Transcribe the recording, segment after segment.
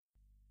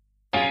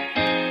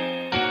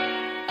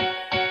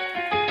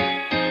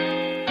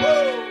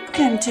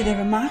to the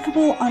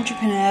Remarkable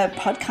Entrepreneur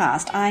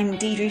podcast. I'm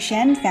Deidre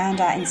Shen,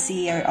 founder and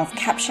CEO of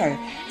Capshow,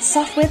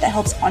 software that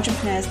helps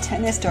entrepreneurs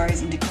turn their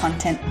stories into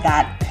content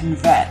that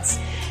converts.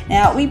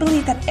 Now, we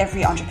believe that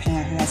every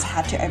entrepreneur who has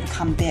had to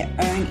overcome their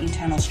own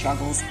internal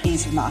struggles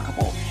is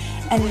remarkable.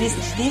 And it is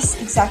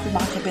this exact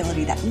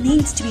remarkability that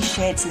needs to be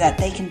shared so that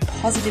they can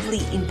positively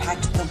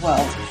impact the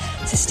world.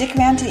 So stick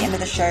around to the end of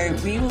the show.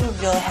 We will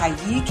reveal how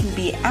you can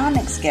be our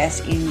next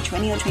guest in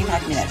 20 or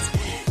 25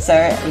 minutes. So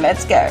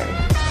let's go.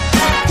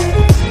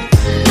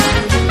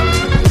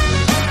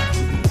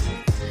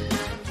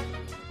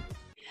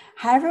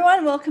 Hi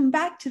everyone, welcome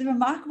back to the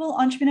Remarkable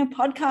Entrepreneur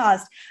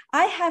Podcast.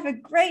 I have a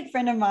great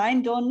friend of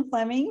mine, Dawn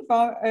Fleming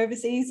from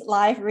Overseas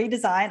Life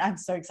Redesign. I'm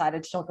so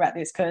excited to talk about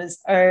this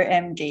because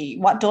OMG,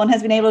 what Dawn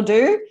has been able to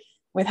do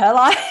with her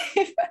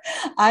life,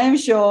 I am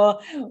sure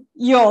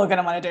you're going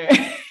to want to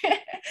do.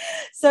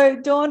 So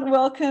Dawn,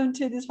 welcome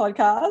to this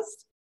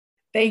podcast.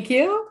 Thank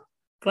you.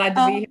 Glad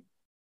to be here.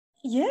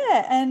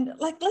 Yeah, and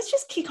let's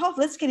just kick off.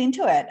 Let's get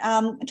into it.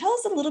 Tell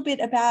us a little bit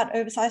about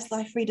Oversized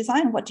Life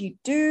Redesign. What do you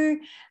do?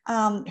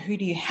 Who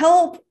do you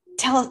help?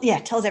 Tell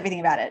us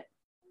everything about it.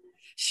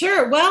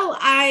 Sure. Well,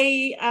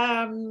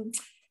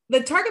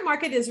 the target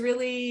market is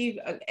really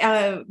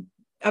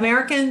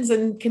Americans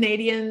and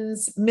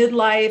Canadians,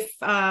 midlife,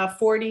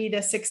 40 to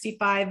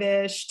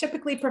 65-ish,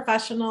 typically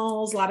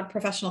professionals, a lot of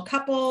professional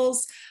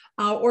couples,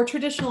 or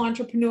traditional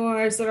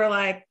entrepreneurs that are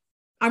like,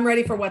 I'm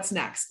ready for what's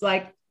next.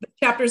 Like, the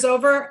chapter's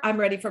over, I'm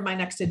ready for my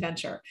next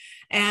adventure.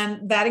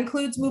 And that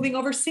includes moving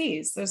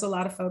overseas. There's a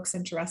lot of folks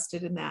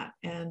interested in that.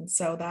 And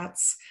so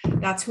that's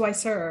who I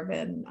serve.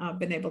 And I've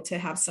been able to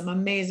have some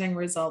amazing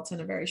results in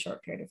a very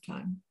short period of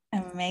time.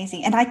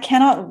 Amazing. And I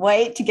cannot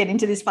wait to get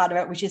into this part of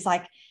it, which is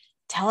like,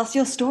 tell us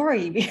your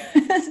story, because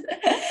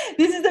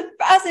this is the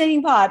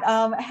fascinating part.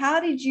 How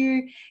did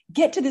you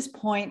get to this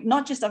point,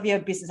 not just of your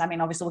business? I mean,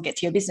 obviously we'll get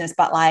to your business,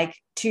 but like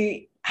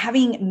to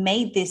having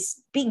made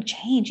this big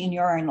change in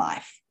your own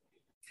life?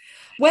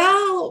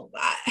 Well,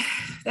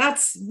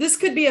 this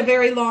could be a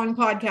very long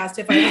podcast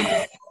if I went to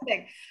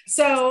everything.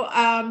 So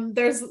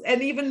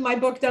and even my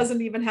book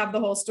doesn't even have the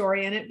whole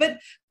story in it, but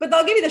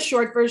I'll give you the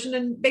short version.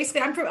 And basically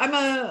I'm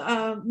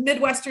a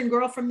Midwestern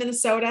girl from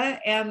Minnesota,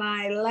 and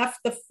I left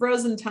the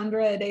frozen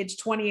tundra at age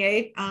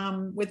 28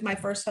 with my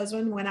first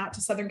husband, went out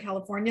to Southern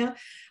California,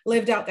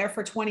 lived out there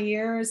for 20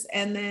 years,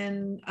 and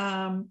then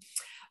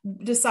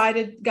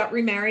got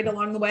remarried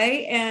along the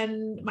way.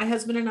 And my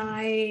husband and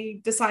I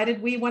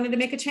decided we wanted to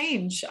make a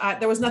change.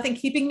 There was nothing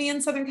keeping me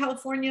in Southern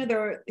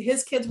California.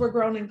 His kids were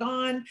grown and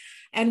gone,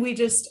 and we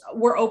just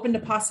were open to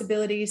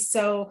possibilities.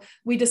 So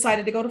we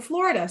decided to go to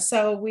Florida.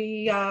 So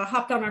we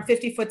hopped on our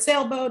 50-foot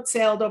sailboat,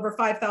 sailed over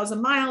 5,000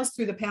 miles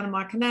through the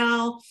Panama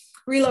Canal,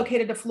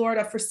 relocated to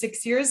Florida for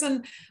 6 years.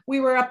 And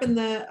we were up in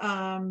the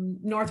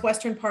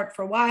northwestern part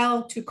for a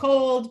while, too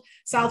cold,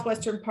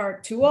 southwestern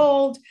part too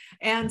old.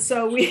 And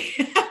so we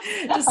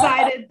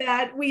decided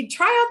that we'd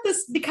try out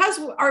this, because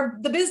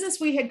the business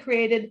we had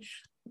created,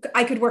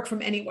 I could work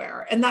from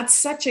anywhere. And that's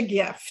such a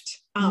gift.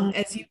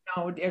 As you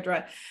know,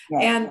 Deirdre.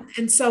 Yeah.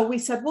 And so we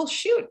said, well,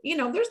 shoot,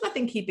 there's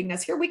nothing keeping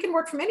us here. We can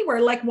work from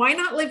anywhere. Like, why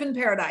not live in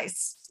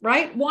paradise?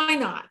 Right? Why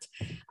not?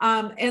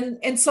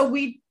 And so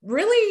we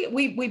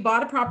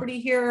bought a property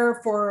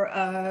here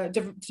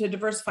to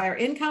diversify our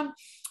income.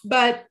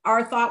 But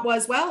our thought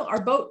was, well,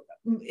 our boat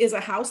is a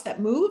house that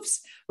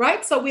moves,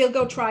 right? So we'll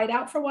go try it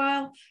out for a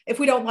while. If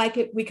we don't like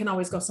it, we can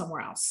always go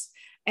somewhere else.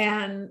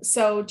 And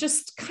so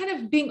just kind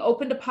of being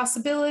open to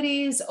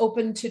possibilities,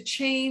 open to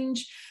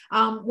change.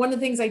 One of the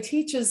things I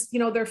teach is,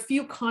 there are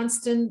few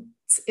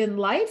constants in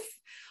life.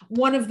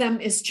 One of them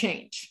is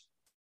change.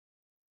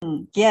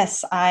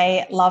 Yes,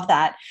 I love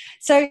that.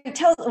 So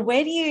tell us,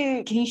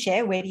 can you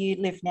share, where do you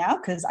live now?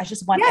 Because I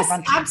just want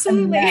everyone to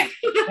absolutely.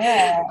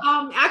 Yeah.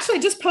 Actually,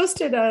 I just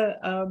posted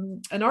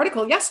an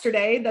article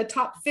yesterday, the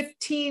top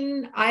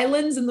 15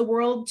 islands in the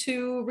world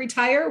to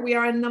retire. We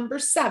are on number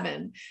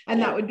 7,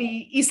 and that would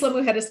be Isla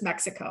Mujeres,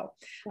 Mexico,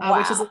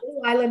 which is a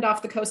little island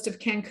off the coast of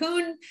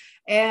Cancun.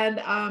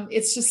 And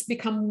it's just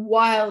become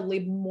wildly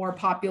more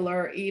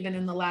popular even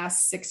in the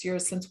last 6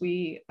 years since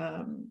we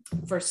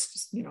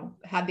first,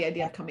 had the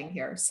idea of coming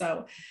here.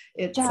 So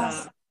it's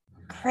just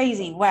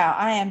crazy. Wow.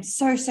 I am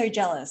so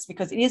jealous,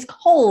 because it is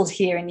cold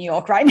here in New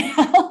York right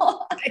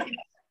now.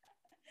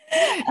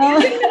 In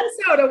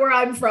Minnesota, where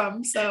I'm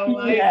from.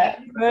 So yeah,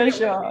 for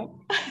sure.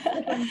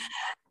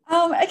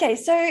 Okay,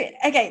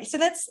 so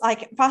let's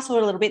fast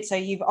forward a little bit. So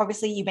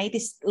you made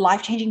this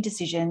life-changing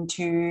decision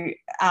to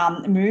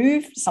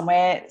move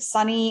somewhere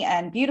sunny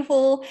and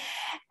beautiful,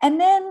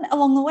 and then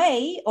along the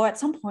way, or at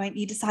some point,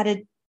 you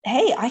decided,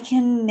 hey, I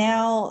can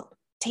now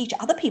teach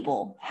other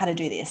people how to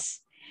do this.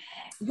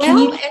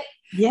 Well, and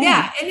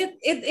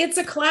it's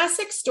a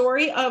classic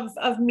story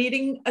of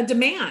meeting a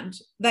demand,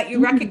 that you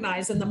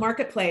recognize in the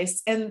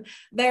marketplace. And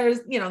there's,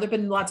 there've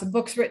been lots of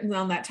books written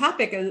on that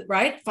topic,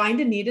 right? Find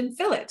a need and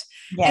fill it.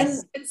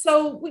 Yes. And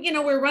so,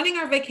 we're running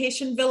our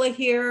vacation villa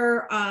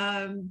here,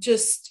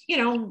 just,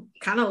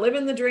 kind of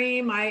living the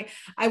dream. I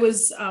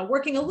was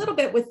working a little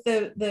bit with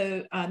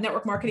the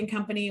network marketing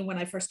company when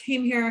I first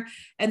came here,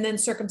 and then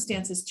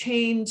circumstances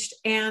changed.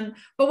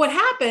 But what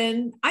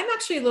happened, I'm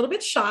actually a little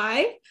bit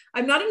shy.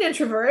 I'm not an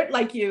introvert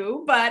like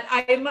you, but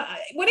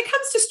when it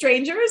comes to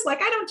strangers,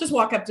 like I don't just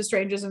walk up to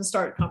strangers and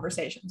start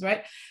conversations,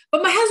 right?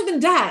 But my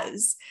husband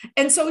does.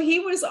 And so he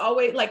was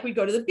always like, we'd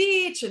go to the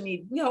beach and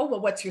he'd,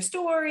 well, what's your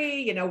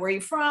story? Where are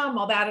you from?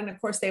 All that. And of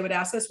course they would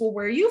ask us, well,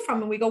 where are you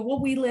from? And we go,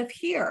 well, we live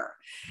here.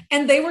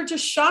 And they were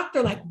just shocked.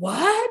 They're like,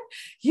 what?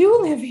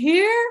 You live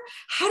here?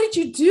 How did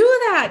you do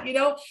that?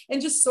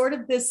 And just sort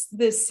of this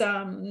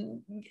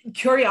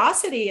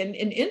curiosity and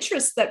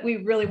interest that we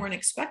really weren't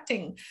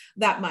expecting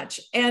that much.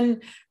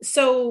 And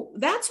so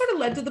that sort of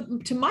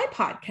led to my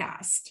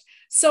podcast.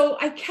 So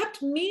I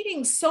kept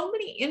meeting so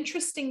many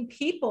interesting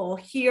people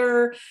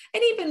here,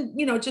 and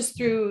even, just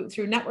through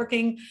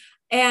networking.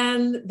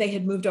 And they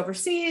had moved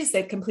overseas.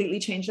 They'd completely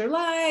changed their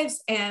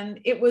lives. And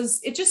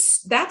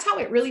that's how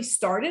it really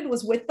started,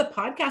 was with the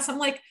podcast. I'm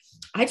like,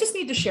 I just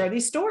need to share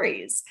these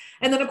stories.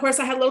 And then of course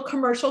I had a little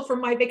commercial for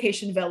my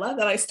vacation villa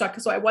that I stuck.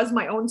 So I was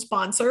my own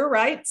sponsor,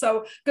 right?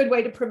 So good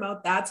way to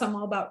promote that. So I'm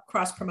all about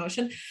cross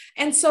promotion.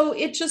 And so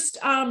it just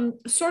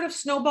sort of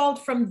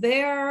snowballed from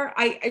there.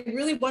 I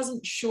really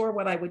wasn't sure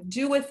what I would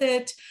do with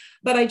it,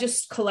 but I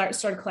just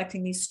started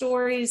collecting these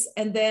stories.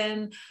 And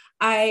then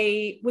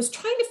I was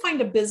trying to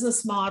find a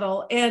business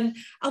model, and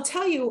I'll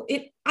tell you,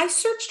 I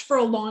searched for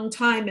a long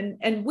time,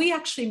 and we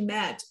actually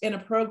met in a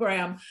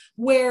program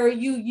where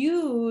you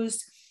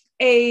used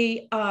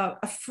a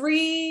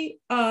free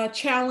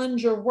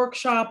challenge or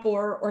workshop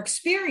or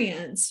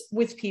experience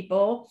with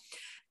people.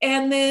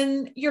 And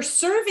then you're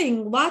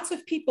serving lots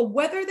of people,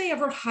 whether they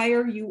ever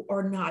hire you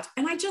or not.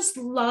 And I just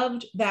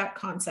loved that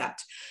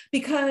concept,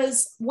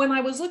 because when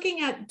I was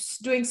looking at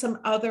doing some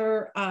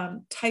other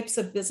types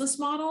of business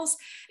models,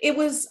 it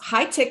was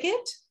high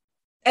ticket,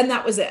 and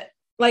that was it.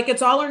 Like,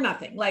 it's all or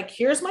nothing. Like,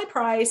 here's my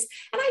price.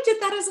 And I did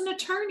that as an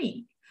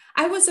attorney.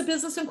 I was a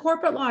business and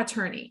corporate law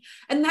attorney.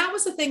 And that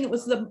was the thing that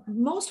was the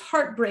most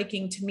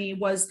heartbreaking to me,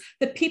 was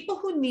the people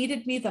who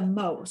needed me the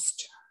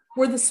most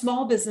were the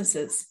small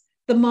businesses,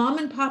 the mom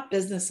and pop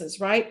businesses,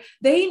 right?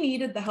 They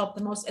needed the help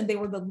the most, and they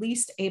were the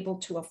least able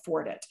to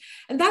afford it.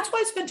 And that's why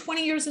I spent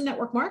 20 years in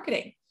network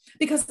marketing,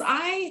 because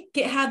I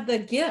had the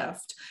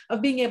gift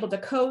of being able to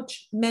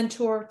coach,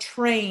 mentor,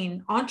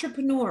 train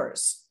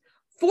entrepreneurs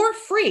for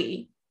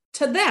free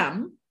to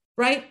them,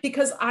 right?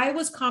 Because I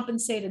was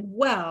compensated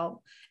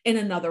well in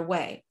another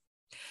way.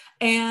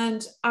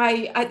 And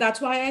I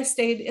that's why I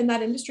stayed in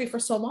that industry for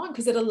so long,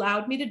 because it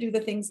allowed me to do the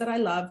things that I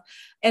love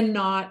and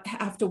not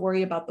have to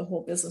worry about the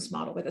whole business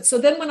model with it. So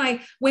then when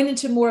I went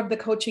into more of the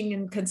coaching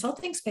and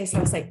consulting space,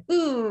 I was like,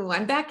 ooh,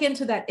 I'm back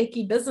into that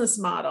icky business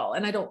model,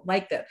 and I don't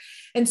like that.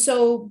 And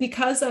so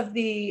because of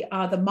the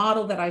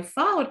model that I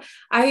followed,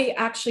 I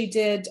actually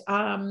did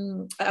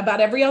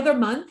about every other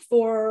month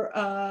for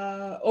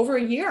over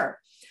a year.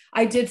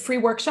 I did free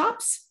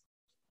workshops.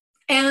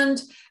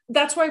 And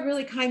that's where I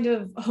really kind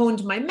of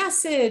honed my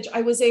message.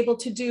 I was able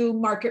to do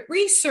market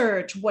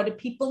research. What do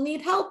people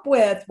need help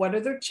with? What are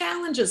their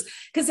challenges?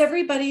 Because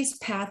everybody's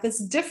path is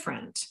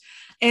different.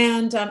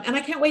 And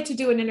I can't wait to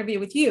do an interview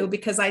with you,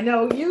 because I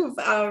know you've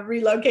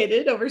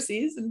relocated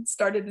overseas and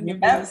started a new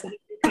business in a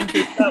new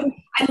country. So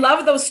I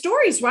love those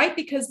stories, right?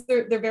 Because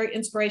they're very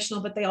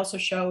inspirational, but they also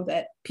show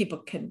that people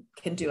can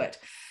do it.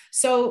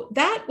 So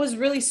that was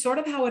really sort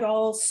of how it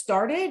all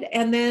started.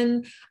 And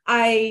then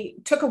I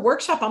took a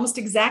workshop almost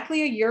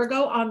exactly a year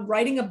ago on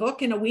writing a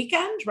book in a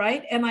weekend,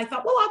 right? And I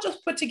thought, well, I'll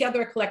just put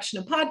together a collection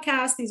of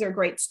podcasts. These are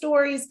great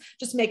stories,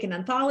 just make an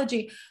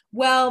anthology.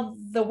 Well,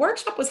 the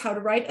workshop was how to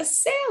write a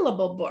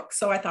saleable book.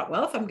 So I thought,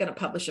 well, if I'm going to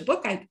publish a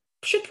book, I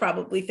should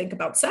probably think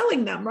about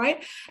selling them,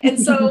 right? And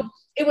so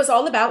it was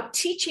all about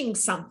teaching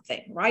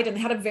something, right? And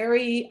had a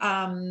very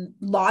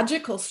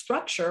logical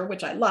structure,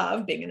 which I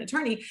love, being an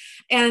attorney.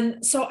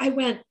 And so I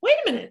went, wait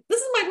a minute,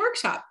 this is my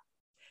workshop.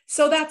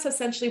 So that's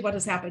essentially what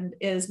has happened,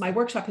 is my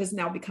workshop has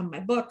now become my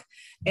book,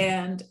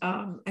 and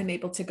I'm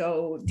able to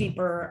go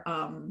deeper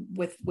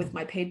with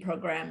my paid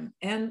program.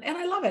 And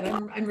I love it.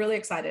 I'm really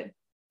excited.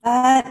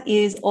 That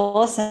is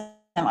awesome.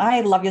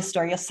 I love your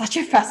story. You're such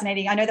a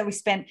fascinating. I know that we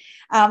spent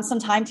some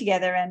time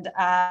together, and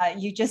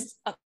you just,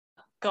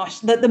 gosh,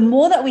 the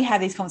more that we have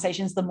these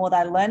conversations, the more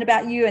that I learn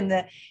about you, and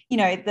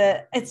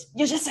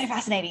you're just so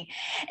fascinating.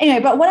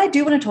 Anyway, but what I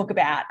do want to talk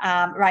about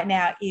right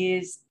now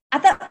is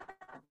at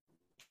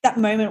that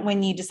moment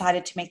when you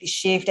decided to make this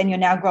shift, and you're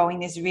now growing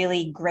this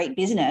really great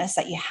business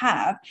that you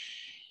have.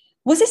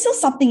 Was there still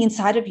something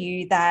inside of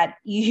you that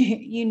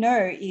you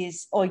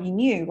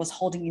knew was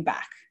holding you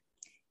back?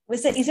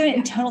 Is there an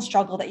internal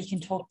struggle that you can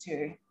talk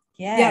to?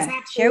 Yeah.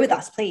 Yes, share with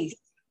us, please.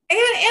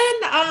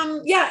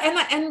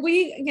 And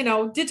we,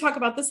 did talk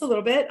about this a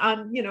little bit,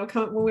 when we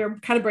were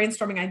kind of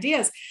brainstorming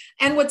ideas.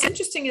 And what's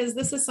interesting is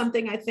this is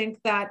something I think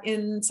that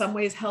in some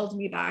ways held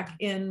me back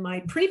in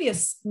my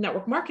previous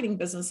network marketing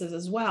businesses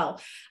as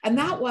well. And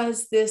that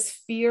was this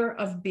fear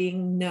of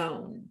being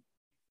known.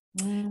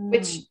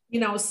 Which,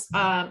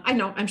 I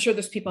know, I'm sure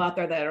there's people out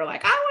there that are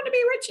like, I want to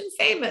be rich and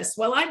famous.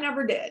 Well, I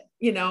never did,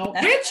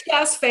 rich,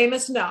 yes,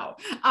 famous, no.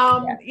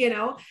 And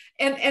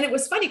it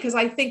was funny because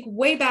I think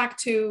way back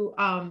to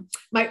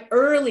my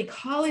early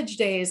college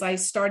days, I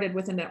started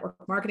with a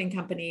network marketing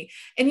company,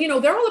 and,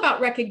 they're all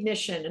about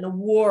recognition and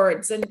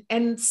awards.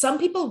 And some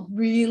people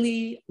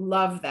really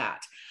love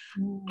that.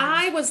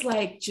 I was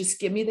like, just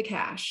give me the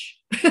cash.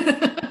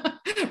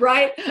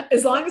 Right?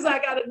 As long as I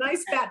got a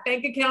nice fat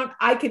bank account,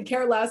 I could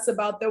care less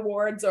about the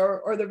awards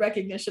or the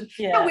recognition.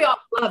 Yeah. Now, we all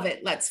love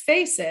it, let's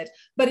face it.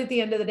 But at the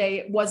end of the day,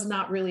 it was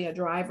not really a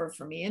driver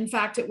for me. In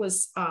fact, it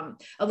was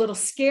a little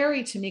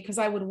scary to me because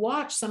I would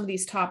watch some of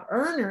these top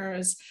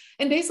earners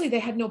and basically they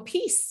had no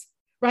peace.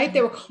 Right.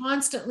 They were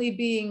constantly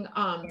being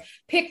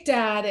picked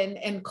at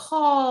and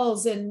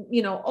calls and,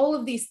 all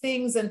of these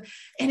things. And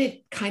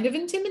it kind of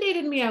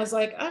intimidated me. I was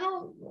like, I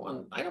don't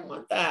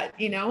want that,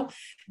 Yeah.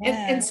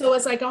 And so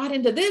as I got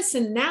into this,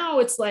 and now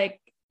it's like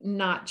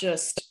not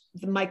just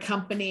my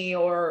company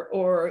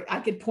or I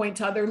could point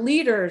to other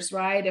leaders,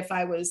 right? If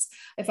I was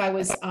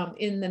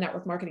in the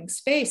network marketing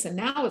space, and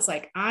now it's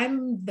like,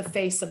 I'm the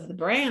face of the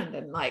brand.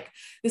 And like,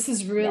 this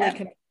is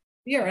really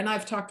here. And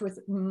I've talked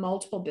with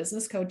multiple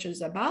business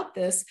coaches about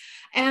this,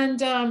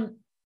 and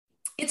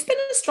it's been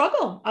a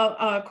struggle,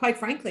 quite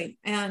frankly.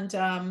 And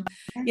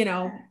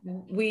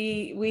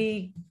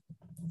we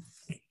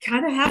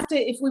kind of have to,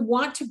 if we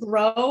want to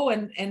grow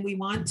and we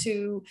want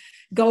to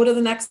go to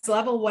the next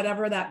level,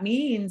 whatever that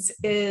means,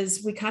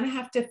 is we kind of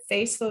have to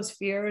face those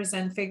fears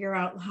and figure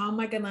out how am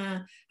I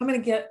gonna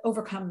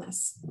overcome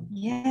this.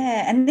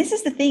 Yeah. And this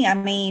is the thing. I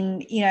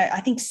mean,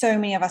 I think so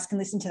many of us can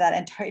listen to that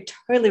and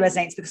totally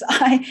resonates, because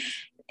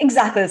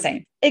exactly the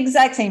same,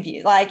 exact same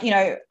view. Like,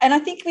 and I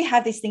think we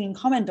have this thing in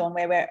common, Dawn,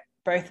 where we're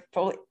both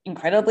probably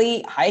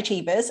incredibly high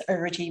achievers,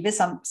 overachievers,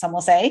 some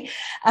will say.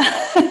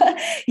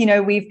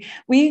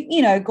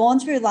 We've gone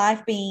through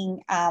life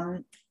being, I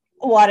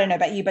don't know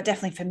about you, but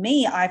definitely for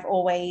me, I've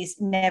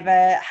always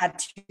never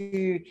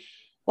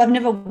I've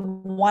never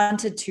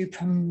wanted to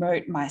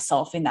promote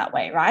myself in that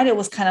way, right? It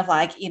was kind of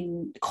like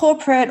in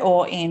corporate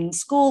or in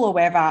school or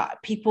wherever,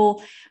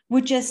 people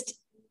would just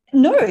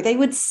know, they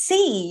would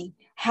see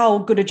how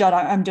good a job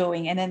I'm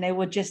doing. And then they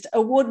would just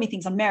award me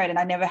things on merit. And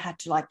I never had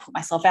to like put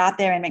myself out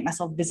there and make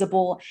myself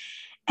visible.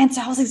 And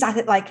so I was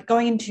exactly like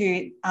going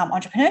into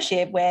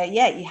entrepreneurship where,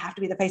 you have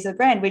to be the face of the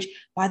brand, which,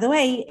 by the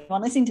way,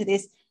 anyone listening to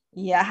this,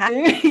 you have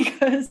to,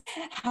 because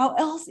how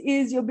else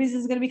is your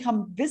business going to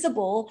become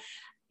visible?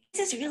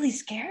 This is really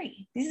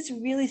scary. This is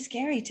really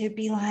scary to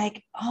be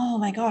like, oh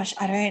my gosh,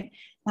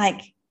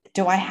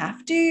 do I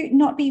have to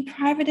not be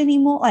private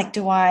anymore? Like,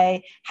 do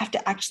I have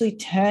to actually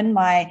turn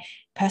my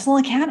personal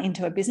account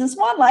into a business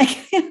one? Like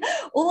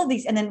all of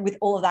these. And then with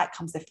all of that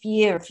comes the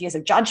fears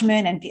of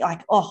judgment and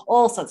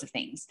all sorts of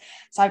things.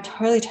 So I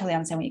totally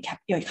understand where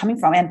you're coming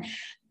from. And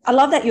I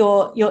love that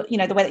you're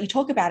the way that you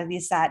talk about it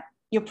is that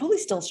you're probably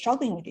still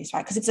struggling with this,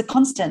 right? Because it's a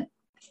constant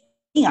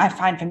thing I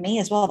find for me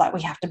as well, that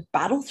we have to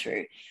battle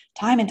through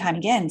time and time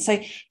again. So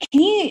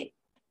can you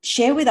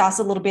share with us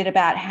a little bit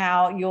about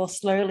how you're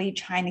slowly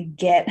trying to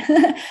get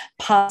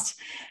past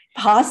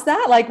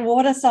that? Like,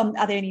 are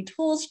there any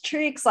tools,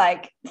 tricks,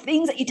 like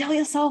things that you tell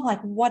yourself, like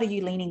what are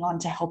you leaning on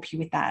to help you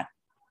with that?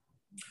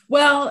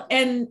 Well,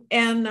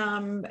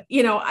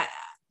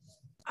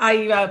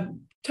 I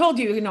told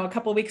you, a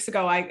couple of weeks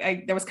ago,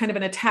 there was kind of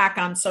an attack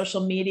on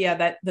social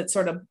media that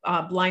sort of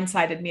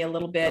blindsided me a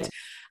little bit.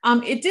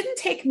 It didn't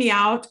take me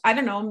out. I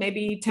don't know,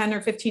 maybe 10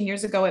 or 15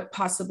 years ago, it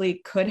possibly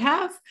could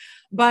have.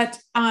 But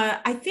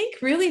I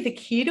think really the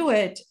key to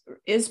it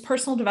is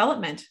personal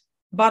development.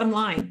 Bottom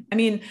line. I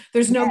mean,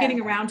 there's no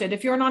getting around it.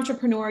 If you're an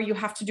entrepreneur, you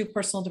have to do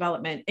personal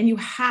development, and you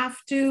have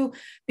to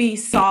be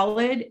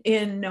solid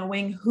in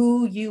knowing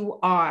who you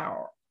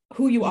are.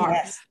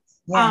 Yes.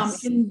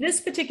 In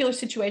this particular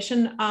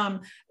situation,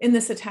 in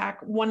this attack,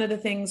 one of the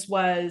things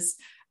was,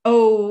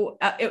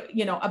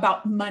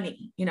 about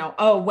money,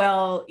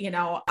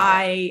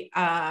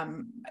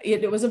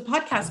 it was a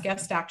podcast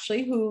guest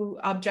actually who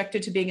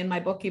objected to being in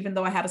my book, even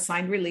though I had a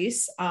signed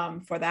release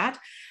for that,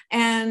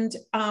 and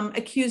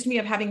accused me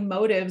of having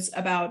motives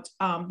about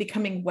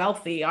becoming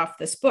wealthy off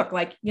this book.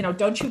 Like,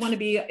 don't you want to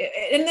be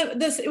in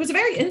this? It was a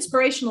very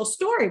inspirational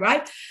story,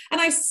 right?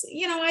 And I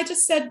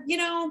just said,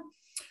 I'm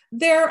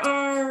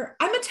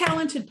a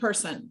talented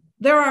person.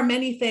 There are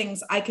many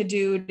things I could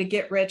do to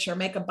get rich or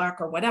make a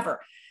buck or whatever.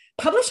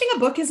 Publishing a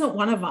book isn't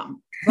one of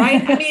them,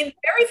 right? I mean,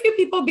 very few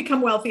people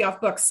become wealthy off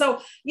books. So,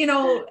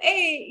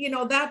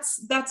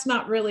 that's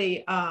not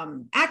really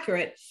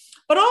accurate.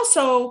 But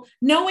also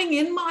knowing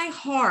in my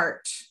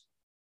heart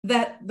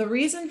that the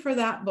reason for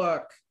that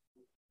book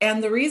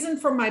and the reason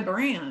for my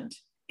brand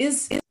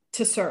is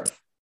to serve.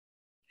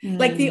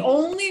 Like the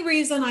only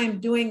reason I'm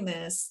doing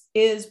this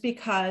is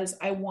because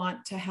I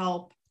want to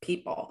help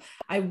people.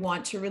 I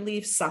want to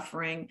relieve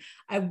suffering.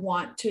 I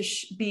want to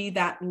be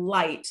that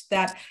light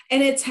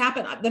and it's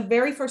happened. The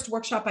very first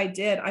workshop I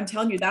did, I'm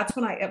telling you, that's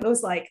when it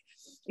was like,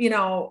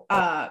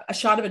 a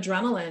shot of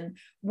adrenaline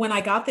when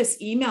I got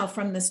this email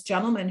from this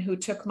gentleman who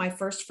took my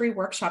first free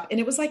workshop. And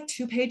it was like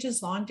 2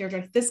 pages long,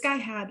 Deirdre. This guy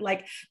had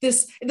like the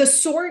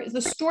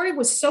story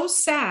was so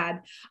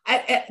sad.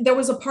 There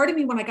was a part of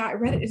me when I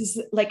read it,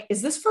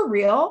 is this for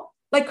real?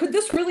 Like, could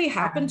this really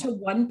happen to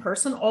one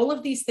person? All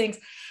of these things.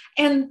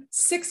 And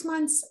 6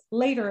 months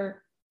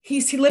later,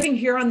 he's living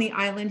here on the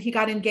island. He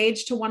got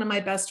engaged to one of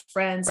my best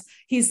friends.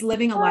 He's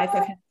living a life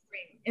of his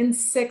dream in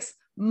 6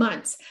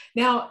 months.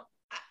 Now,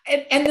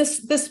 and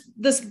this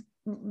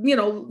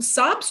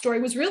sob story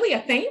was really a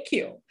thank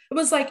you. It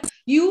was like,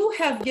 you've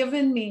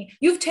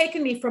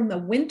taken me from the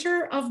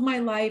winter of my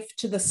life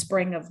to the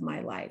spring of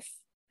my life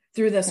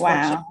through this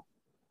workshop.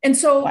 And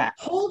so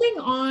holding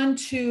on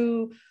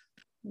to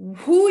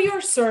who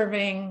you're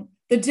serving,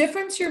 the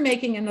difference you're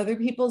making in other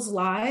people's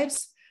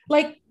lives,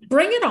 like,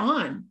 bring it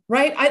on,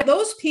 right?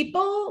 Those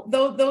people,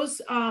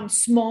 those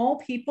small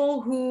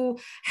people who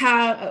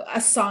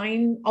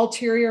assign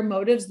ulterior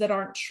motives that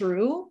aren't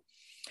true,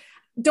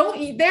 don't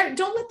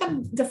let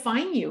them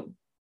define you.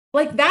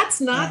 Like, that's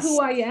not who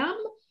I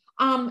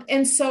am.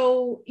 And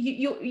so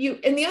you,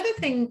 and the other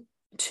thing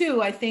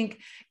too, I think,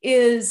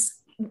 is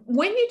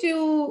when you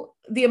do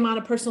the amount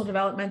of personal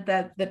development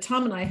that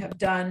Tom and I have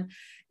done,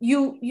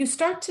 you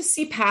start to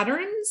see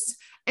patterns,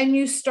 and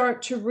you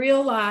start to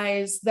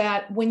realize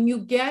that when you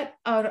get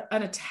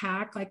an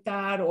attack like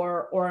that,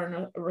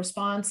 or a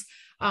response,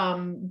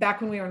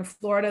 back when we were in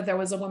Florida, there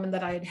was a woman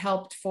that I had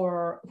helped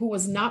who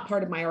was not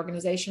part of my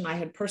organization. I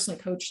had personally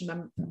coached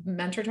and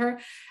mentored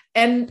her,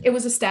 and it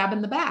was a stab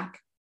in the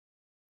back.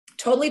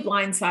 Totally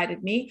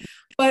blindsided me.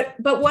 But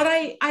what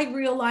I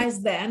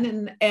realized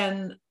then,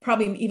 and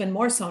probably even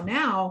more so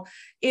now,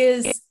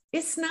 is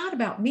it's not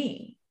about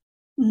me.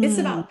 It's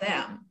about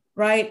them.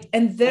 Right.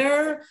 And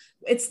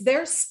it's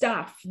their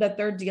stuff that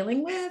they're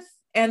dealing with.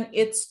 And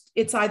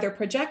it's either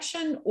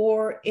projection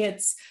or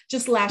it's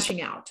just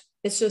lashing out.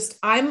 It's just,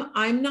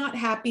 I'm not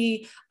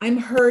happy. I'm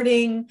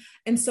hurting.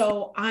 And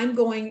so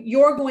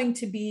you're going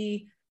to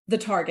be the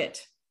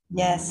target.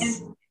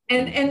 Yes.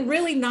 And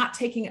really not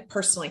taking it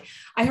personally.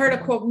 I heard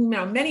a quote,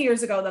 many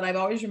years ago that I've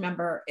always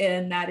remember,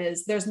 and that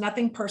is, there's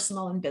nothing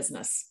personal in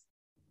business.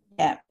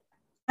 Yeah.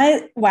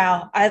 I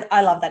love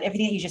that.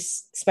 Everything that you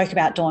just spoke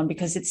about, Dawn,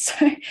 because it's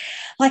so,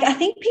 like, I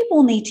think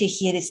people need to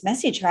hear this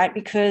message, right?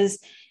 Because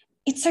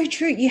it's so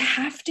true. You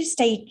have to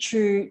stay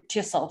true to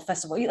yourself,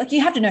 first of all.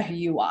 You have to know who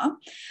you are.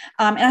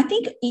 And I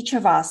think each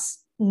of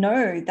us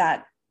know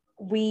that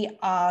we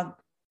are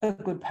a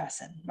good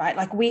person,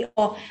 right? We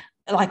are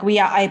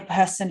a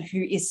person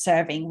who is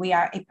serving. We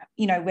are,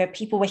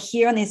 we're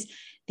here on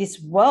this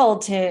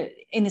world to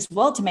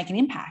make an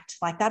impact.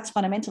 Like, that's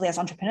fundamentally, as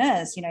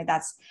entrepreneurs,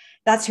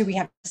 that's who we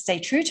have to stay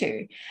true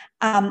to.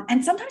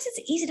 And sometimes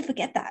it's easy to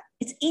forget that.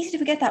 It's easy to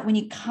forget that when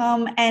you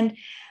come. And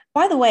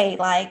by the way,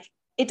 like,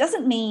 it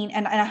doesn't mean,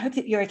 and I hope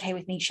that you're okay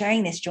with me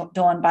sharing this,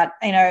 Dawn, but,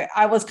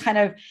 I was kind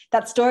of,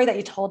 that story that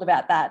you told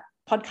about that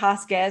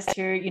podcast guest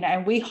who,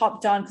 and we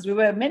hopped on because we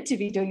were meant to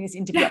be doing this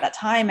interview at that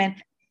time.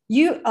 And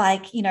you,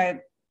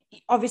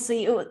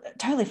 obviously it was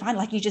totally fine.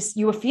 Like,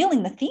 you were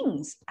feeling the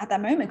things at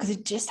that moment because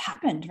it just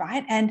happened.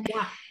 Right. And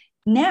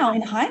now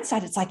in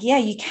hindsight, it's like, yeah,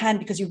 you can,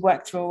 because you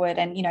work through it,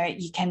 and,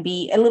 you can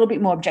be a little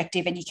bit more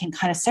objective and you can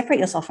kind of separate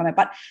yourself from it.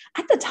 But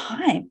at the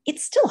time, it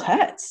still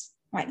hurts,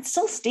 right? It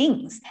still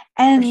stings.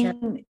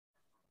 And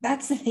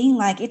that's the thing.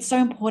 Like, it's so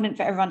important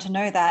for everyone to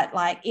know that,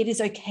 like, it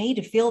is okay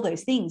to feel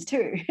those things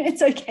too.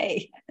 It's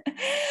okay.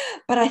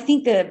 But I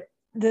think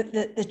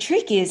the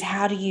trick is,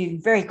 how do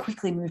you very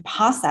quickly move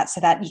past that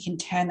so that you can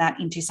turn that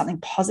into something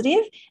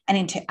positive and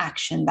into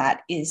action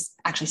that is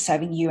actually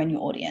serving you and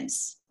your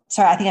audience.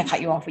 So I think I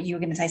cut you off, but you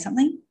were going to say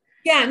something?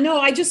 Yeah, no,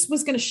 I just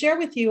was going to share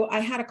with you. I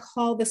had a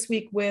call this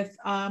week with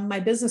my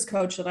business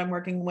coach that I'm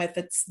working with.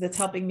 That's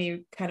helping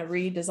me kind of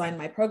redesign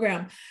my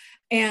program.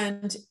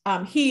 And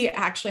he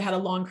actually had a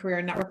long career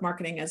in network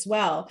marketing as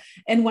well.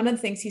 And one of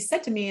the things he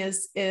said to me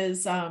is,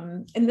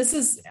 and this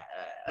is,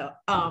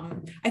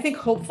 I think,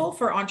 hopeful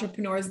for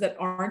entrepreneurs that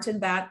aren't in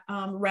that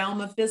realm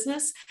of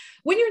business.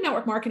 When you're in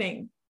network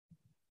marketing,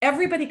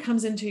 everybody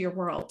comes into your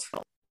world.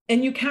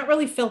 And you can't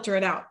really filter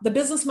it out. The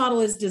business model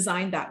is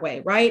designed that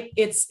way, right?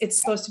 It's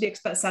supposed to be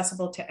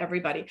accessible to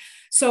everybody.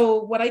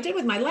 So what I did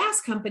with my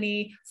last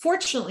company,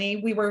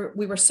 fortunately, we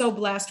were so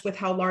blessed with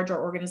how large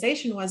our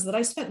organization was that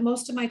I spent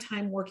most of my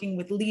time working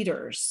with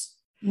leaders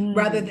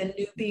rather than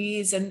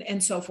newbies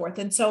and so forth.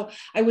 And so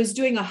I was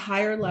doing a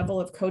higher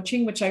level of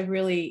coaching, which I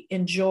really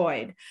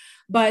enjoyed.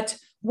 But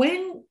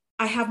now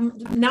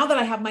that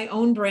I have my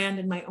own brand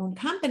and my own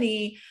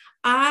company,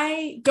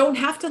 I don't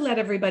have to let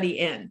everybody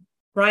in.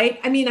 Right.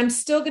 I mean, I'm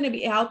still going to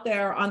be out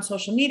there on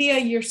social media.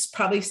 You're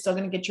probably still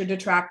going to get your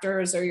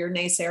detractors or your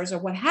naysayers or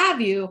what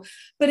have you.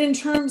 But in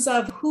terms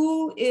of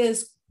who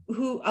is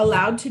who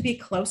allowed to be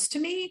close to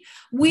me,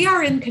 we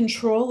are in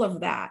control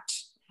of that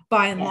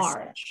by and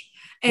large.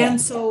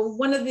 And so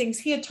one of the things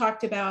he had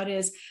talked about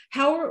is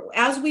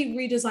as we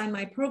redesign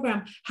my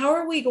program, how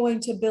are we going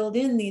to build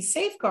in these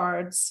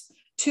safeguards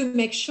to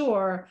make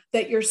sure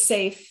that you're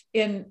safe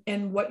in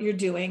what you're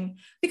doing,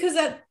 because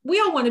that we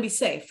all want to be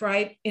safe,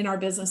 right, in our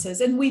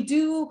businesses. And we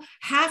do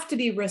have to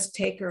be risk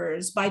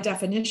takers by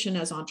definition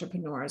as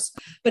entrepreneurs.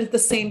 But at the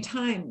same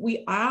time,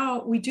 we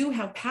do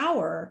have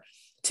power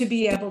to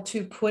be able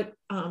to put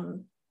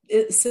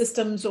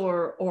systems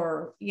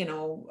or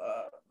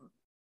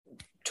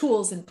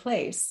tools in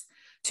place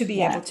to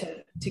be able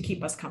to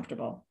keep us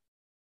comfortable.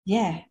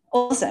 Yeah.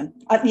 Awesome.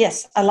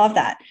 Yes. I love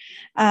that.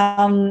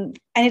 And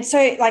it's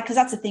so because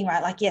that's the thing,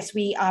 right? Like, yes,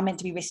 we are meant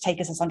to be risk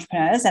takers as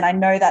entrepreneurs. And I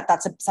know that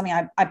that's something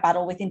I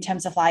battle with in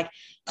terms of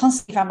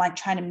constantly, if I'm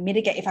trying to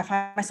mitigate, if I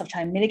find myself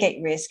trying to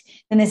mitigate risk,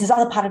 then there's this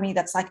other part of me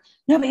that's like,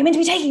 no, but you're meant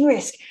to be taking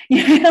risk, but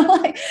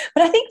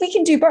I think we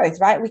can do both,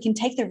 right? We can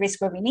take the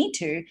risk where we need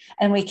to,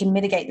 and we can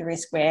mitigate the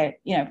risk where,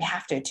 we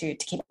have to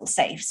keep it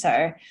safe.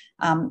 So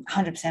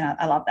 100%,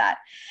 I love that.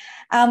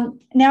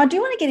 Now I do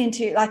want to get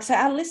into so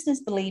our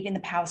listeners believe in the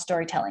power of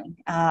storytelling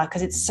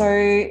because it's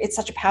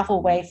such a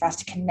powerful way for us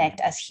to connect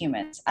as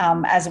humans,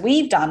 as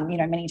we've done,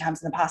 many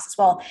times in the past as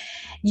well.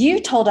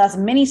 You've told us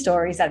many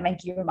stories that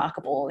make you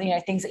remarkable,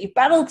 things that you've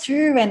battled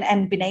through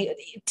and been able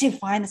to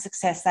find the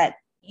success that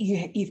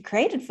you've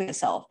created for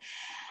yourself.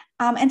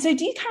 And so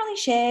do you currently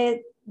share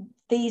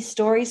these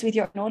stories with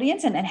your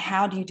audience, and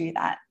how do you do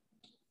that?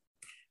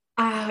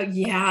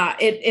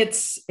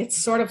 It's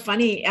sort of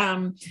funny.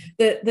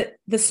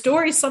 The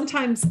stories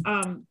sometimes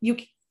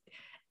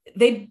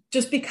they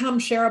just become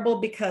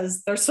shareable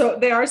because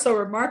they are so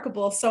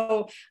remarkable.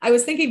 So I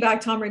was thinking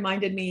back, Tom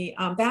reminded me,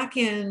 back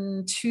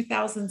in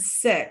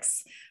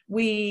 2006,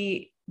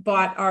 we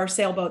bought our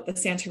sailboat, the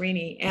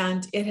Santorini,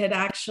 and it had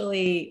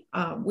actually,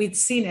 we'd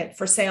seen it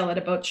for sale at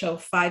a boat show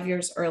 5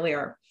 years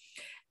earlier.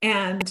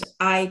 And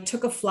I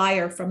took a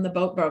flyer from the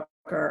boat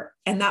broker,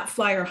 and that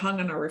flyer hung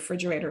on our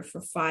refrigerator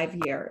for 5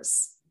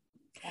 years.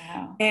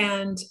 Wow.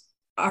 And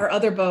our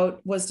other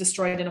boat was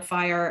destroyed in a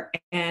fire,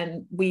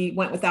 and we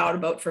went without a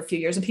boat for a few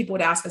years. And people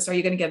would ask us, are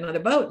you going to get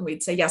another boat? And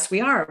we'd say, yes,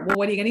 we are. Well,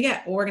 what are you going to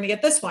get? Well, we're going to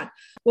get this one.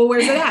 Well,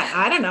 where's it at?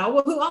 I don't know.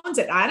 Well, who owns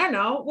it? I don't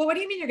know. Well, what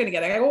do you mean you're going to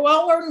get it? I go,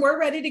 well, we're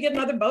ready to get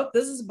another boat.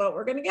 This is a boat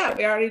we're going to get.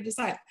 We already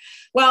decided.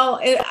 Well,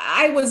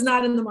 I was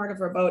not in the market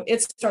for a boat.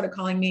 It started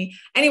calling me.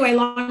 Anyway,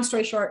 long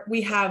story short,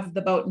 we have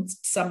the boat, and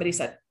somebody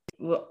said,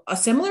 well, a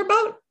similar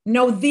boat?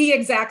 No, the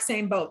exact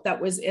same boat that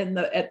was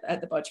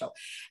at the boat show.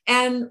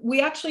 And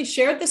we actually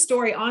shared the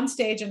story on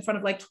stage in front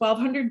of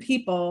 1,200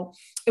 people.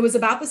 It was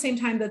about the same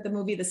time that the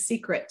movie The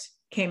Secret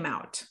came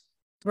out,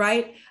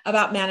 right?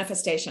 About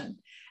manifestation.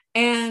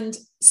 And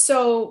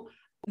so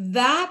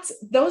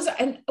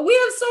and we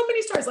have so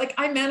many stories.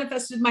 I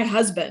manifested my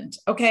husband.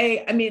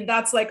 Okay. I mean,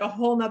 that's a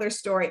whole nother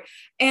story.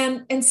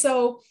 And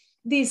so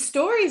these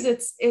stories,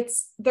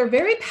 they're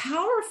very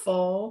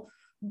powerful,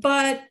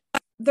 but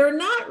they're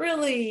not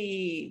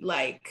really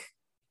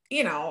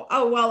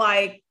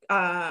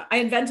I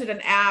invented an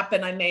app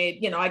and I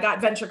made, I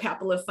got venture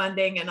capital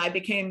funding and I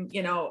became,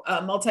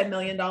 a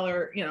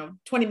multi-million-dollar,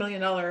 $20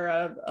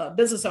 million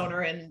business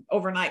owner and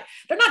overnight.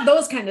 They're not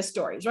those kind of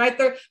stories, right?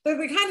 They're the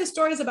kind of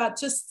stories about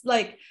just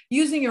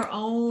using your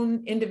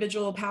own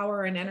individual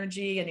power and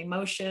energy and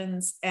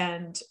emotions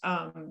and,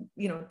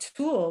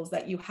 tools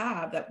that you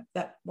have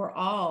that were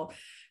all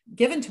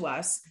given to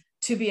us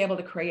to be able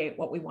to create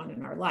what we want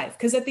in our life.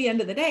 Because at the end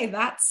of the day,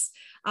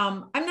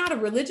 I'm not a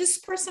religious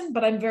person,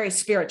 but I'm very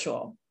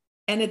spiritual.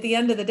 And at the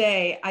end of the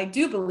day, I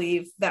do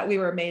believe that we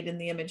were made in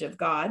the image of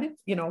God,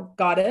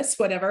 goddess,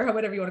 whatever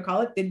you want to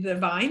call it, the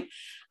divine.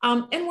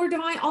 And we're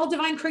all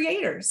divine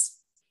creators.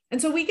 And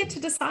so we get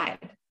to decide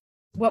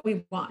what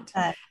we want.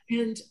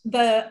 And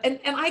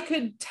I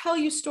could tell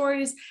you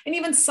stories, and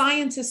even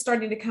science is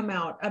starting to come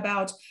out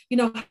about,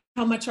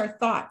 how much our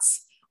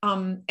thoughts.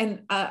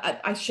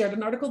 I shared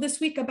an article this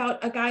week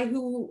about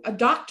a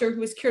doctor who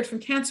was cured from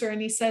cancer.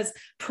 And he says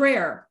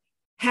prayer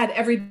had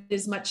every bit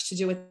as much to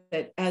do with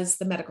it as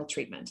the medical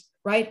treatment,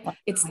 right?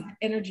 It's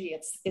energy.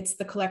 It's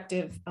the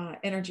collective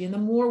energy. And the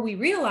more we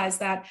realize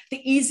that,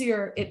 the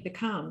easier it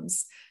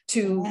becomes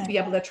to be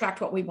able to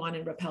attract what we want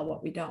and repel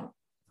what we don't.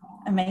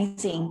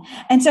 Amazing.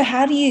 And so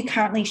how do you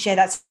currently share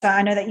that? So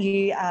I know that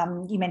you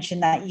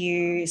mentioned that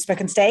you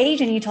spoke on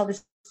stage and you told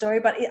this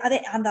story, but are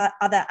there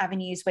other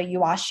avenues where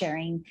you are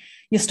sharing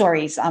your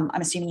stories? I'm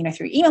assuming,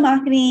 through email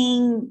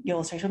marketing,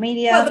 your social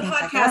media. Well, the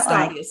podcast,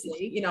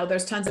 obviously,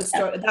 there's tons of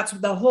stories. That's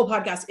the whole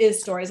podcast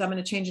is stories. I'm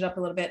going to change it up a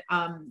little bit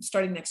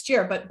starting next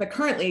year, but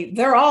currently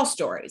they're all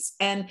stories.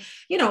 And,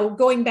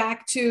 going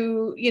back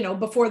to,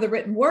 before the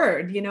written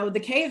word, the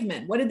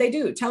cavemen, what did they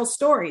do? Tell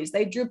stories.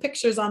 They drew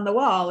pictures on the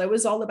wall. It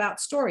was all about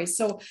stories.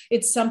 So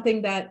it's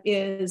something that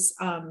is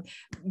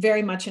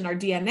very much in our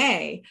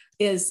DNA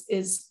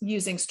is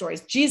using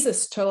stories.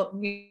 Jesus taught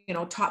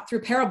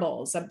through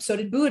parables. So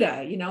did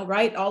Buddha,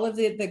 right? All of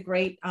the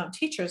great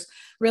teachers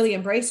really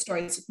embrace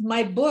stories.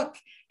 My book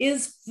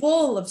is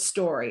full of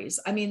stories.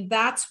 I mean,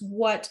 that's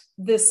what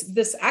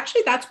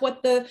that's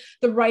what the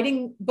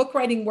book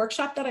writing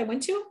workshop that I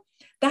went to,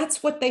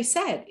 that's what they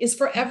said, is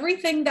for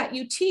everything that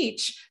you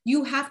teach,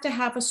 you have to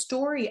have a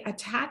story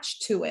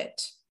attached to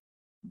it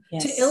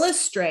to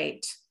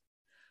illustrate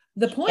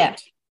the point. Yeah.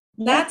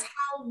 That's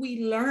how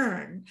we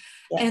learn.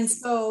 Yes. And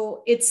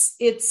so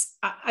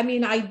I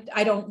mean,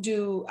 I don't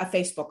do a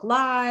Facebook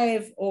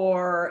Live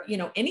or,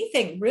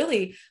 anything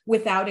really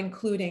without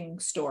including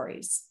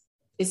stories.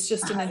 It's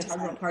just an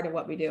integral part of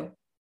what we do.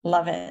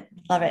 Love it.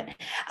 Love it.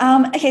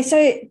 Okay.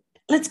 So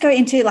let's go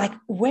into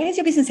where's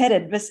your business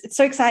headed? It's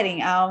so exciting.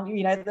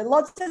 There are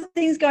lots of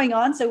things going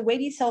on. So where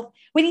do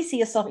you see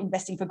yourself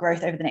investing for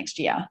growth over the next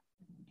year?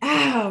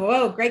 Oh,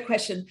 whoa, great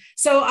question.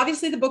 So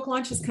obviously the book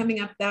launch is coming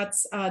up.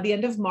 That's the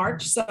end of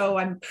March. So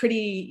I'm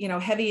pretty,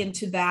 heavy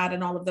into that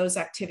and all of those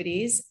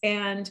activities.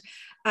 And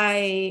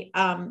I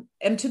am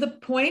to the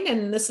point,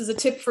 and this is a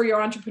tip for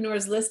your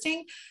entrepreneurs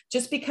listening,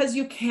 just because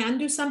you can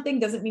do something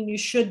doesn't mean you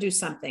should do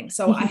something.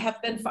 So I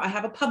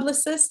have a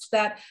publicist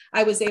that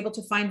I was able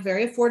to find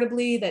very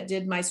affordably that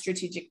did my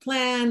strategic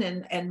plan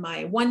and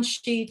my one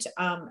sheet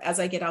as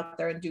I get out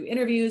there and do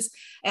interviews.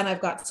 And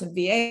I've got some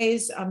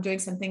VAs doing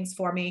some things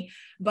for me,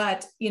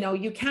 but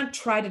you can't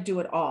try to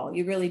do it all.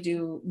 You really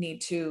do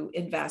need to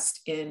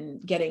invest in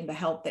getting the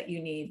help that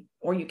you need,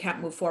 or you can't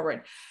move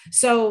forward.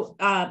 So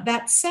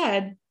that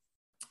said,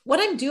 what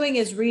I'm doing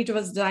is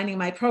redesigning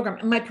my program.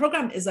 And my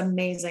program is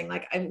amazing.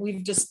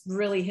 We've just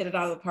really hit it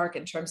out of the park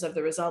in terms of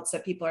the results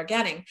that people are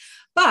getting.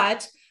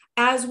 But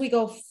as we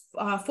go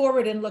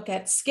forward and look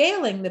at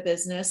scaling the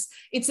business,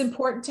 it's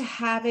important to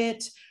have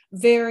it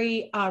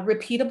very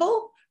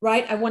repeatable.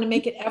 Right? I want to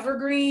make it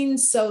evergreen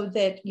so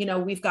that,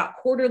 we've got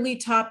quarterly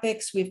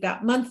topics, we've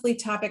got monthly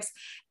topics,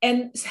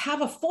 and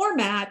have a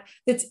format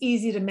that's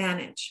easy to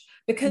manage.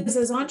 Because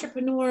as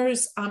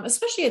entrepreneurs,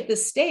 especially at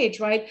this stage,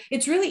 right,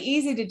 it's really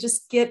easy to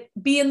just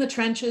be in the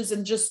trenches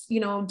and just,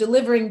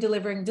 delivering.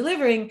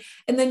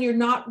 And then you're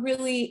not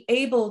really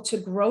able to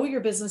grow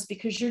your business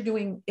because you're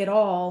doing it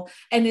all.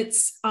 And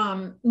it's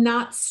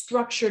not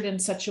structured in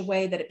such a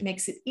way that it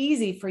makes it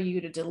easy for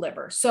you to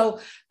deliver. So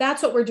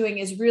that's what we're doing,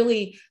 is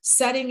really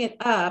setting it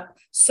up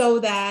so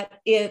that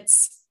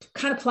it's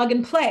kind of plug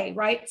and play,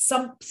 right?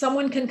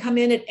 Someone can come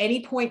in at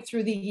any point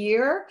through the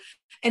year,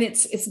 and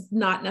it's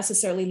not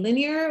necessarily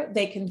linear.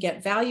 They can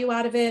get value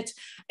out of it.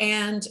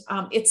 And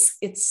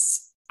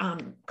it's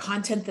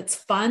content that's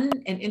fun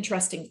and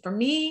interesting for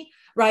me,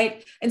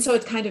 right? And so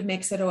it kind of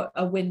makes it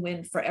a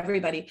win-win for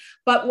everybody.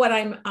 But what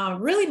I'm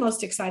really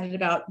most excited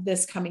about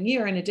this coming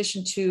year, in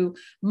addition to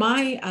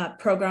my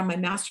program, my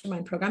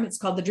mastermind program, it's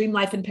called the Dream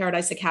Life in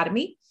Paradise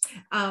Academy.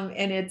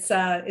 And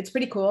it's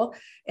pretty cool.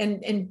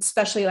 And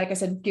especially, like I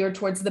said, geared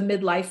towards the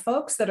midlife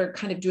folks that are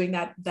kind of doing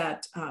that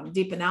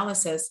deep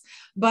analysis.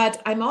 But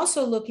I'm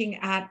also looking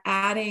at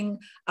adding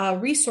a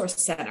resource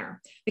center,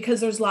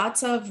 because there's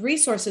lots of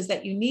resources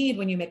that you need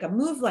when you make a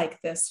move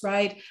like this,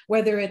 right?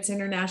 Whether it's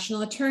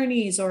international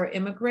attorneys or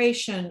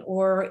immigration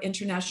or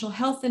international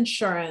health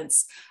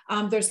insurance,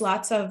 there's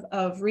lots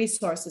of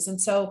resources. And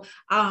so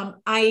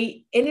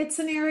it's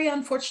an area,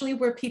 unfortunately,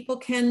 where people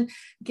can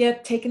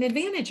get taken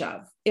advantage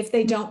of if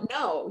they don't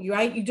know,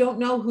 right? You don't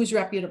know who's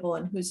reputable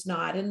and who's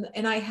not.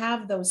 And I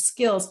have those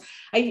skills.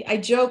 I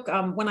joke,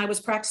 when I was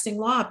practicing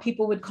law,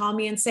 people would call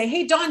me and say,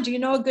 "Hey, Dawn, do you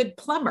know a good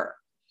plumber?"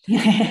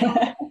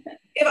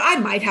 If I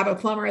might have a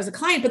plumber as a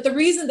client, but the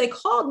reason they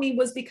called me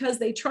was because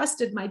they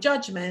trusted my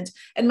judgment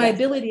and my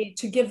ability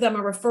to give them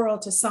a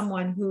referral to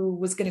someone who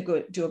was going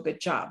to do a good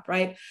job,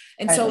 right?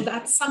 And so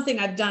that's something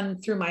I've done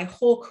through my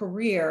whole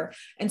career.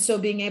 And so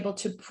being able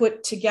to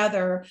put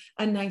together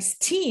a nice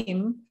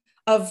team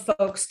of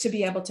folks to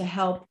be able to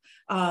help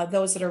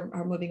those that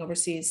are moving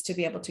overseas to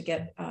be able to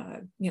get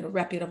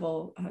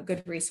reputable,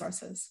 good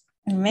resources.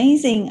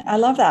 Amazing. I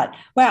love that.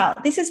 Wow.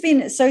 This has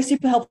been so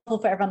super helpful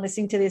for everyone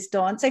listening to this,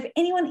 Dawn. So if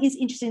anyone is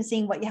interested in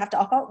seeing what you have to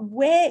offer,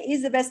 where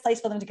is the best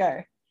place for them to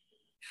go?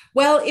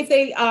 Well, if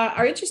they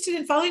are interested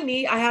in following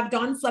me, I have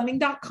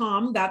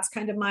dawnfleming.com. That's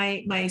kind of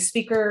my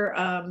speaker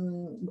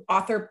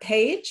author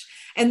page.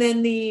 And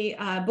then the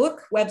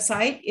book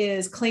website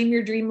is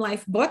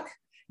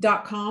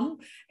claimyourdreamlifebook.com.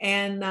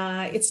 And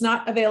it's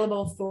not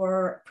available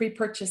for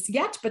pre-purchase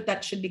yet, but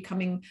that should be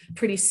coming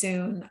pretty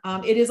soon.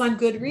 It is on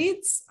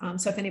Goodreads.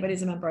 So if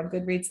anybody's a member on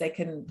Goodreads, they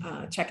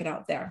can check it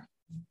out there.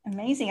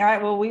 Amazing. All right.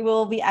 Well, we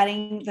will be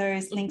adding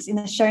those links in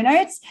the show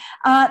notes.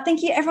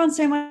 Thank you everyone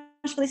so much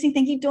for listening.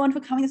 Thank you, Dawn, for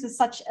coming. This was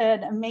such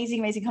an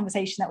amazing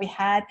conversation that we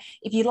had.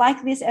 If you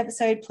like this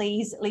episode,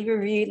 please leave a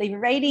review, leave a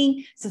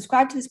rating,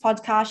 subscribe to this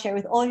podcast, share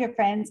with all of your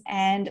friends,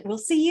 and we'll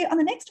see you on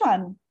the next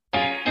one.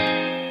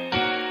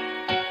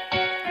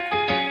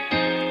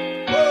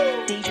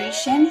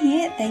 Shen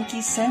here. Thank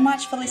you so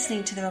much for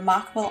listening to the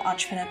Remarkable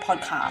Entrepreneur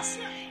podcast.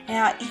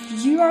 Now,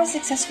 if you are a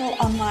successful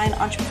online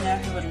entrepreneur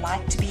who would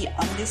like to be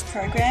on this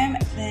program,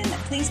 then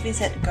please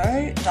visit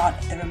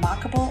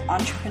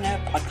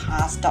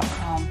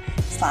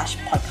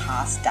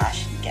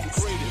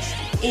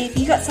go.theremarkableentrepreneur.podcast.com/podcast-guest. If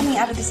you got something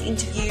out of this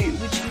interview,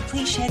 would you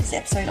please share this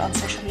episode on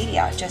social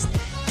media? Just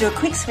Do a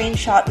quick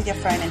screenshot with your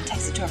phone and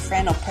text it to a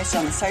friend or post it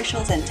on the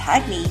socials and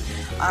tag me.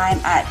 I'm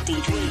at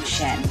Deidre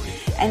Shen.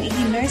 And if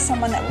you know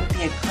someone that would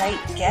be a great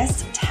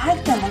guest,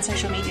 tag them on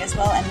social media as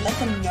well and let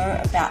them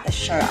know about the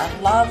show. I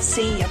love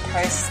seeing your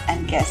posts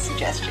and guest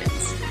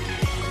suggestions.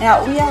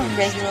 Now, we are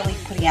regularly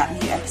putting out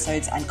new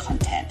episodes and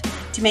content.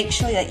 To make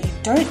sure that you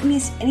don't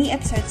miss any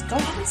episodes, go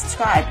ahead and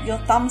subscribe. Your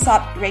thumbs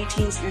up,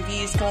 ratings,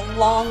 reviews go a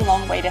long,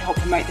 long way to help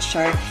promote the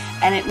show,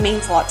 and it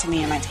means a lot to me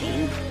and my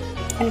team.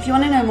 And if you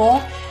want to know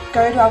more,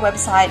 go to our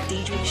website,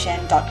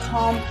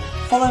 deidreshen.com.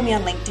 Follow me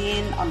on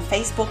LinkedIn, on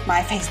Facebook.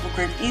 My Facebook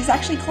group is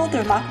actually called The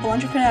Remarkable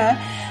Entrepreneur.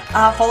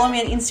 Follow me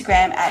on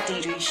Instagram at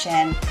Deidre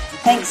Shen.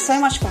 Thanks so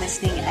much for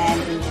listening,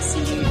 and